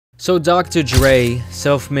So Dr. Dre,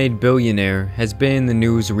 self-made billionaire, has been in the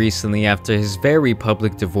news recently after his very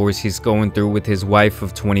public divorce he's going through with his wife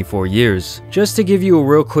of 24 years. Just to give you a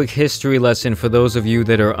real quick history lesson for those of you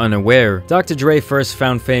that are unaware, Dr. Dre first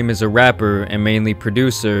found fame as a rapper and mainly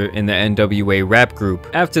producer in the NWA rap group.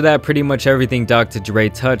 After that, pretty much everything Dr. Dre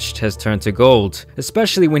touched has turned to gold,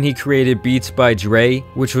 especially when he created Beats by Dre,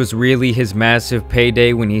 which was really his massive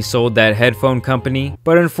payday when he sold that headphone company.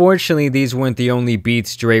 But unfortunately, these weren't the only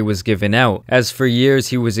beats Dre was given out, as for years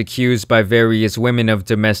he was accused by various women of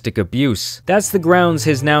domestic abuse. That's the grounds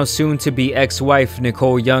his now soon-to-be ex-wife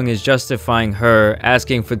Nicole Young is justifying her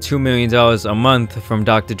asking for $2 million a month from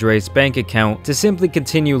Dr. Dre's bank account to simply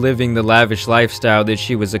continue living the lavish lifestyle that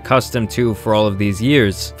she was accustomed to for all of these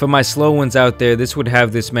years. For my slow ones out there, this would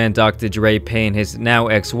have this man Dr. Dre paying his now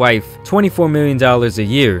ex-wife $24 million a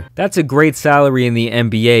year. That's a great salary in the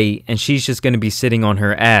NBA, and she's just gonna be sitting on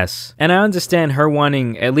her ass. And I understand her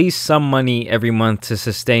wanting at least some money every month to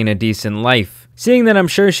sustain a decent life. Seeing that I'm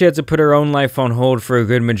sure she had to put her own life on hold for a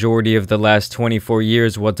good majority of the last 24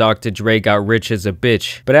 years while Dr. Dre got rich as a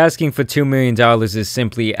bitch, but asking for $2 million is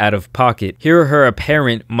simply out of pocket. Here are her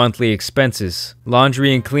apparent monthly expenses.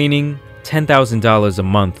 Laundry and cleaning, $10,000 a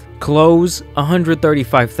month. Clothes,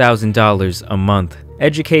 $135,000 a month.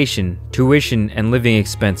 Education, tuition, and living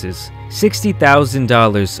expenses,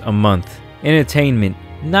 $60,000 a month. Entertainment,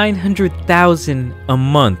 $900,000 a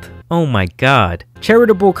month. Oh my god.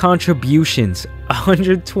 Charitable contributions,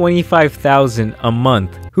 $125,000 a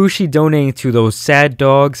month. Who's she donating to, those sad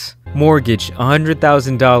dogs? Mortgage,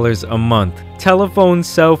 $100,000 a month. Telephone,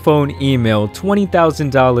 cell phone, email,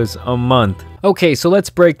 $20,000 a month. Okay, so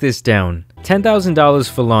let's break this down. $10,000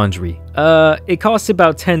 for laundry. It costs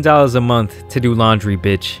about $10 a month to do laundry,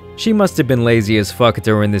 bitch. She must have been lazy as fuck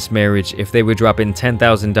during this marriage if they were dropping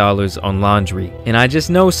 $10,000 on laundry. And I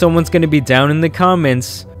just know someone's gonna be down in the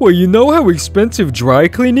comments, well, you know how expensive dry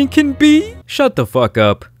cleaning can be? Shut the fuck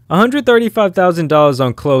up. $135,000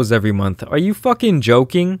 on clothes every month. Are you fucking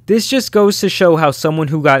joking? This just goes to show how someone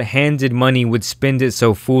who got handed money would spend it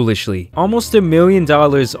so foolishly. Almost $1 million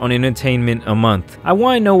on entertainment a month. I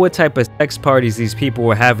want to know what type of sex parties these people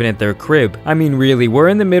were having at their crib. I mean, really, we're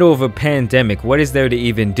in the middle of a pandemic. What is there to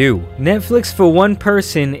even do? Netflix for one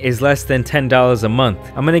person is less than $10 a month.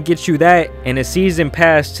 I'm gonna get you that and a season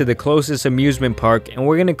pass to the closest amusement park, and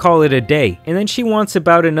we're gonna call it a day. And then she wants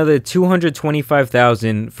about another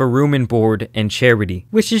 $225,000 for room and board and charity,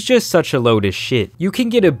 which is just such a load of shit. You can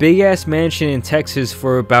get a big ass mansion in Texas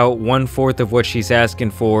for about 1/4 of what she's asking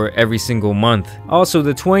for every single month. Also,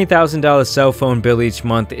 the $20,000 cell phone bill each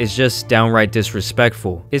month is just downright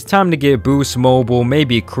disrespectful. It's time to get Boost Mobile,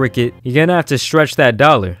 maybe Cricket. You're gonna have to stretch that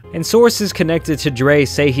dollar. And sources connected to Dre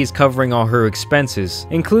say he's covering all her expenses,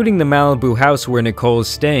 including the Malibu house where Nicole is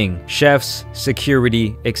staying, chefs,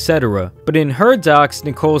 security, etc. But in her docs,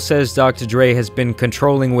 Nicole says Dr. Dre has been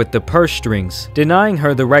controlling with the purse strings, denying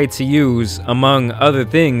her the right to use, among other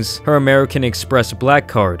things, her American Express Black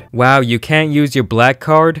Card. Wow, you can't use your Black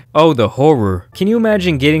Card? Oh, the horror. Can you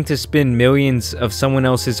imagine getting to spend millions of someone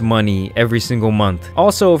else's money every single month?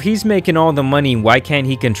 Also, if he's making all the money, why can't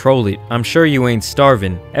he control it? I'm sure you ain't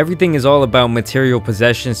starving. Everything is all about material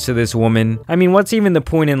possessions to this woman. I mean, what's even the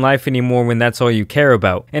point in life anymore when that's all you care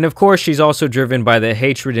about? And of course, she's also driven by the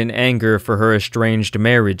hatred and anger for her estranged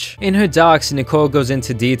marriage. In her docs, Nicole goes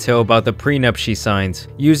into detail about the prenup she signed,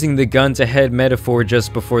 using the gun-to-head metaphor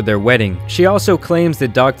just before their wedding. She also claims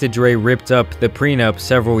that Dr. Dre ripped up the prenup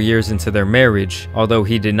several years into their marriage, although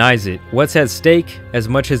he denies it. What's at stake? As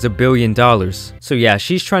much as $1 billion. So yeah,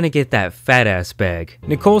 she's trying to get that fat ass bag.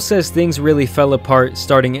 Nicole says things really fell apart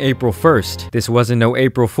starting April 1st. This wasn't no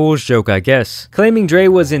April Fool's joke, I guess. Claiming Dre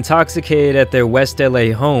was intoxicated at their West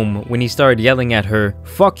LA home when he started yelling at her,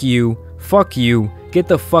 fuck you, get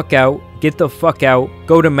the fuck out, get the fuck out,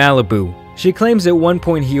 go to Malibu. She claims at one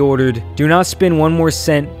point he ordered, do not spend one more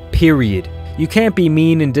cent, period. You can't be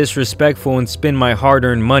mean and disrespectful and spend my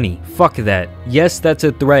hard-earned money. Fuck that. Yes, that's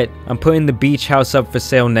a threat. I'm putting the beach house up for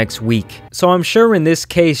sale next week. So I'm sure in this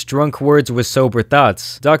case, drunk words were sober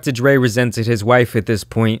thoughts. Dr. Dre resented his wife at this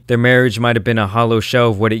point. Their marriage might have been a hollow shell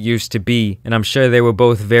of what it used to be, and I'm sure they were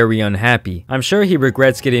both very unhappy. I'm sure he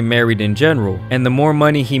regrets getting married in general, and the more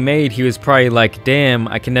money he made, he was probably like, damn,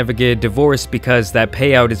 I can never get a divorce because that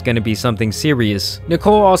payout is gonna be something serious.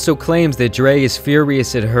 Nicole also claims that Dre is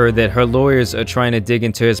furious at her that her lawyers lawyers are trying to dig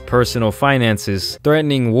into his personal finances,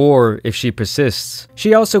 threatening war if she persists.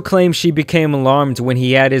 She also claims she became alarmed when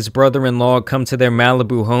he had his brother-in-law come to their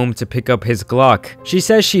Malibu home to pick up his Glock. She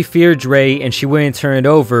says she feared Dre and she wouldn't turn it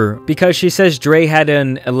over because she says Dre had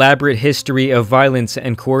an elaborate history of violence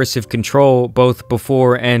and coercive control both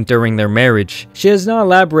before and during their marriage. She does not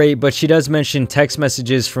elaborate, but she does mention text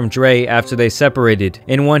messages from Dre after they separated.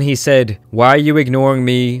 In one he said, "Why are you ignoring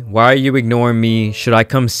me? Why are you ignoring me? Should I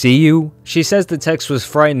come see you?" She says the text was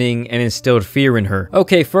frightening and instilled fear in her.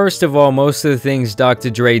 Okay, first of all, most of the things Dr.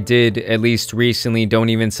 Dre did, at least recently, don't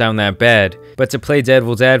even sound that bad. But to play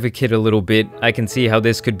devil's advocate a little bit, I can see how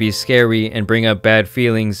this could be scary and bring up bad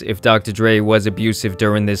feelings if Dr. Dre was abusive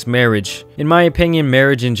during this marriage. In my opinion,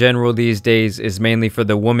 marriage in general these days is mainly for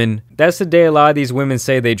the woman. That's the day a lot of these women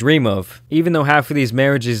say they dream of, even though half of these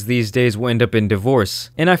marriages these days will end up in divorce.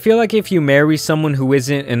 And I feel like if you marry someone who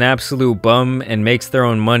isn't an absolute bum and makes their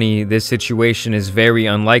own money, this situation is very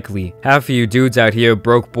unlikely. Half of you dudes out here are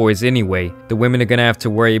broke boys anyway. The women are gonna have to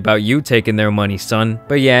worry about you taking their money, son.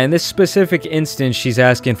 But yeah, in this specific instance, she's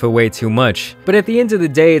asking for way too much. But at the end of the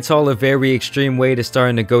day, it's all a very extreme way to start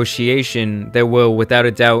a negotiation that will, without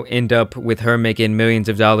a doubt, end up with her making millions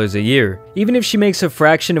of dollars a year. Even if she makes a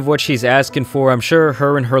fraction of what she's asking for, I'm sure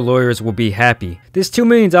her and her lawyers will be happy. This $2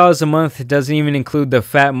 million a month doesn't even include the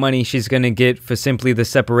fat money she's gonna get for simply the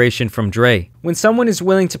separation from Dre. When someone is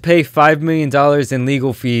willing to pay $5 million in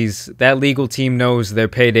legal fees, that legal team knows their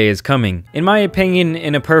payday is coming. In my opinion,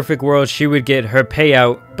 in a perfect world, she would get her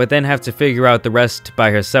payout, but then have to figure out the rest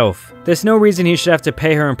by herself. There's no reason he should have to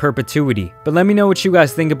pay her in perpetuity. But let me know what you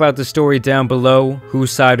guys think about the story down below.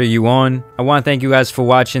 Whose side are you on? I want to thank you guys for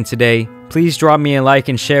watching today. Please drop me a like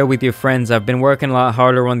and share with your friends. I've been working a lot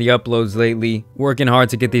harder on the uploads lately. Working hard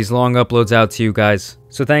to get these long uploads out to you guys.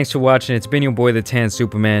 So thanks for watching. It's been your boy, the Tan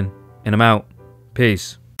Superman. And I'm out.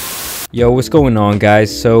 Peace. Yo, what's going on, guys?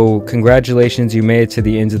 So congratulations, you made it to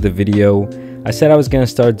the end of the video. I said I was gonna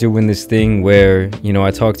start doing this thing where, you know,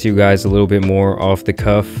 I talk to you guys a little bit more off the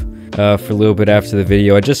cuff for a little bit after the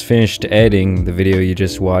video. I just finished editing the video you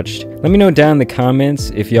just watched. Let me know down in the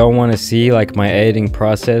comments if y'all want to see like my editing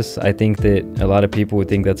process. I think that a lot of people would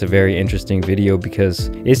think that's a very interesting video because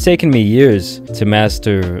it's taken me years to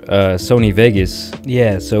master Sony Vegas.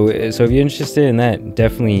 Yeah, so if you're interested in that,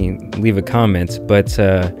 definitely leave a comment. But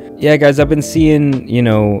yeah, guys, I've been seeing, you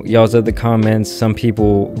know, y'all's other comments. Some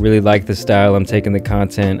people really like the style I'm taking the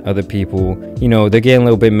content. Other people, you know, they're getting a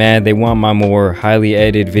little bit mad. They want my more highly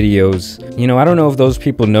edited videos. You know, I don't know if those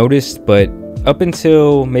people noticed, but up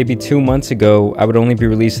until maybe 2 months ago, I would only be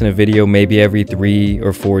releasing a video maybe every 3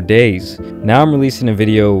 or 4 days. Now I'm releasing a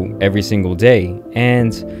video every single day.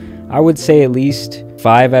 And I would say at least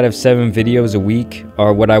 5 out of 7 videos a week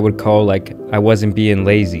are what I would call like I wasn't being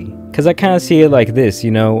lazy. Because I kind of see it like this,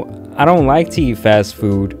 you know, I don't like to eat fast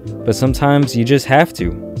food, but sometimes you just have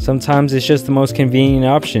to. Sometimes it's just the most convenient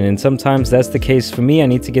option, and sometimes that's the case for me. I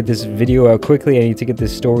need to get this video out quickly, I need to get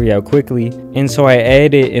this story out quickly, and so I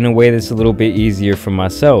edit it in a way that's a little bit easier for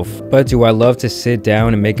myself. But do I love to sit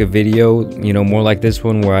down and make a video, you know, more like this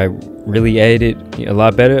one where I really edit it a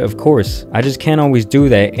lot better? Of course. I just can't always do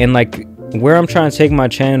that, and like where I'm trying to take my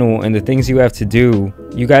channel and the things you have to do,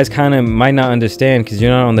 you guys kind of might not understand because you're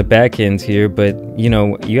not on the back end here, but you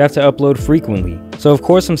know, you have to upload frequently. So of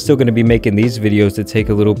course I'm still going to be making these videos that take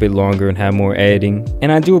a little bit longer and have more editing. And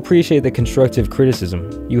I do appreciate the constructive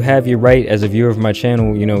criticism. You have your right as a viewer of my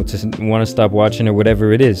channel, you know, to want to stop watching or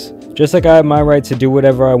whatever it is. Just like I have my right to do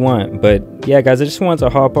whatever I want. But yeah, guys, I just wanted to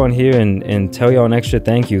hop on here and tell y'all an extra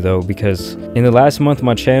thank you though, because in the last month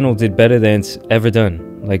my channel did better than it's ever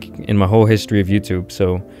done, like in my whole history of YouTube.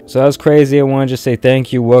 So that was crazy. I want to just say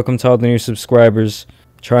thank you. Welcome to all the new subscribers.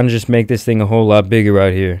 Trying to just make this thing a whole lot bigger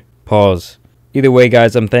out here. Pause. Either way,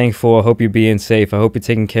 guys, I'm thankful. I hope you're being safe. I hope you're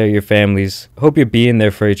taking care of your families. I hope you're being there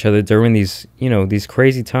for each other during these, you know, these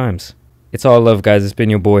crazy times. It's all love, guys. It's been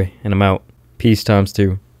your boy, and I'm out. Peace times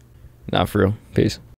 2. Not for real. Peace.